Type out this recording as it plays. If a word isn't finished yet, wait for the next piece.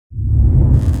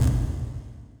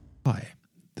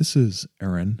This is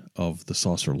Aaron of The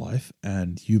Saucer Life,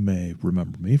 and you may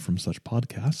remember me from such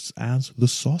podcasts as The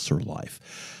Saucer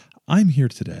Life. I'm here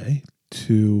today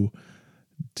to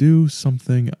do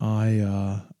something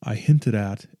I hinted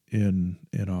at in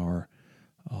our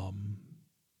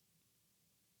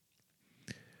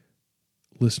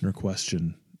listener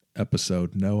question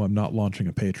episode. No, I'm not launching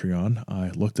a Patreon.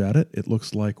 I looked at it. It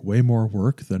looks like way more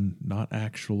work than not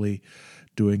actually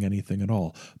doing anything at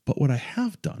all. But what I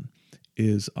have done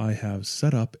is I have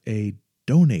set up a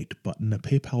donate button, a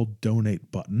PayPal donate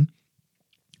button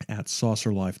at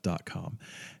saucerlife.com.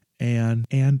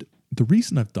 And the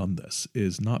reason I've done this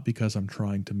is not because I'm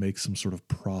trying to make some sort of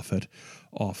profit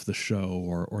off the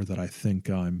show or that I think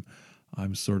I'm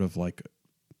sort of like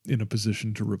in a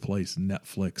position to replace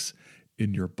Netflix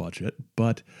in your budget,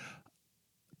 but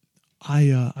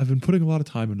I've been putting a lot of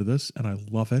time into this and I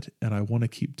love it and I want to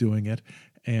keep doing it,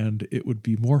 and it would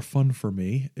be more fun for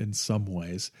me in some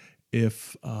ways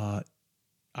if I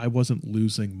wasn't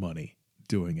losing money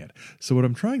doing it. So what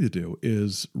I'm trying to do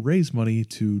is raise money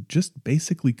to just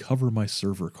basically cover my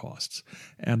server costs.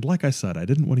 And like I said, I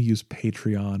didn't want to use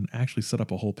Patreon. I actually set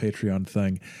up a whole Patreon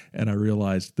thing and I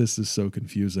realized this is so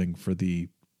confusing for the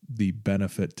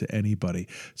benefit to anybody.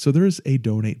 So there is a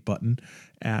donate button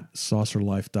at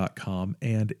saucerlife.com,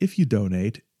 and if you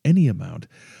donate any amount,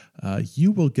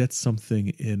 you will get something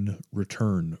in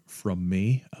return from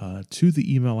me to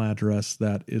the email address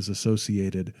that is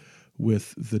associated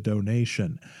with the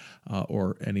donation,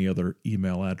 or any other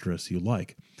email address you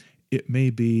like. It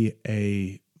may be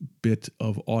a bit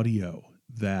of audio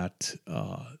that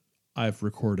I've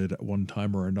recorded at one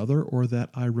time or another, or that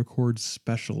I record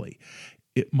specially.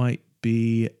 It might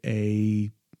be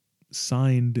a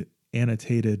signed,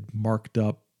 annotated, marked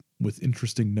up with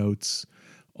interesting notes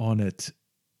on it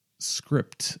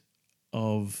script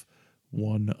of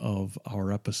one of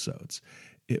our episodes.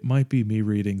 It might be me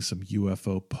reading some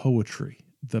UFO poetry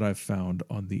that I've found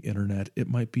on the internet. It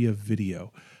might be a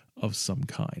video of some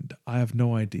kind. I have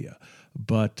no idea,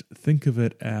 but think of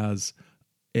it as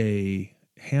a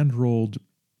hand-rolled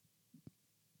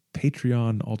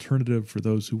Patreon alternative for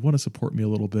those who want to support me a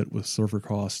little bit with server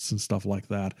costs and stuff like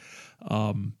that.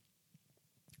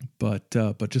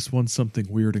 But just want something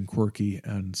weird and quirky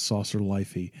and saucer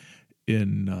lifey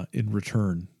in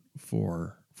return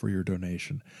for your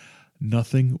donation.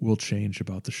 Nothing will change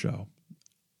about the show.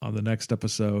 On the next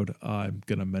episode, I'm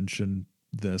going to mention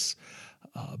this,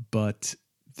 but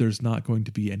there's not going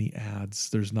to be any ads.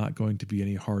 There's not going to be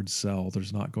any hard sell.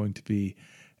 There's not going to be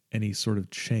any sort of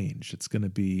change. It's going to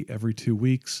be every 2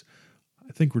 weeks.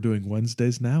 I think we're doing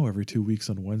Wednesdays now. Every 2 weeks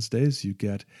on Wednesdays, you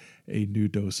get a new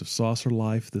dose of Saucer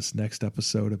Life. This next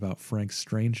episode about Frank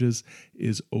Stranges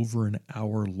is over an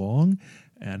hour long.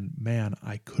 And man,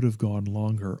 I could have gone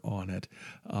longer on it,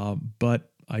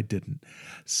 but I didn't.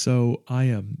 So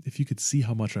if you could see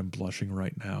how much I'm blushing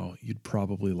right now, you'd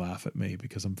probably laugh at me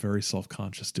because I'm very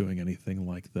self-conscious doing anything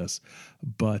like this.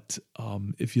 But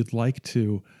if you'd like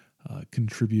to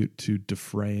contribute to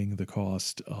defraying the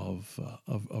cost of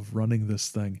running this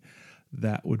thing,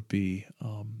 that would be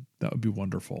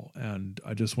wonderful. And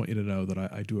I just want you to know that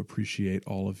I do appreciate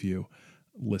all of you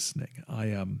listening. I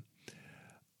am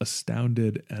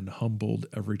astounded and humbled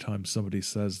every time somebody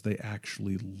says they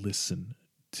actually listen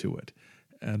to it.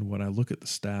 And when I look at the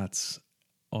stats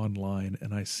online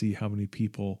and I see how many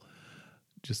people,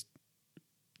 just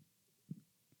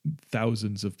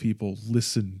thousands of people,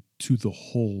 listen to the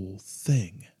whole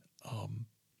thing,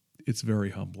 it's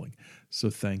very humbling. So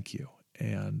thank you.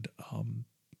 And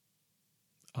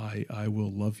I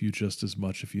will love you just as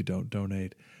much if you don't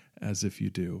donate as if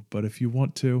you do. But if you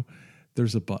want to,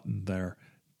 there's a button there.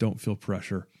 Don't feel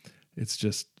pressure. It's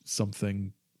just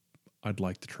something I'd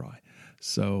like to try.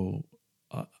 So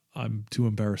I'm too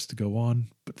embarrassed to go on,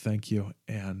 but thank you,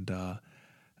 and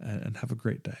have a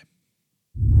great day.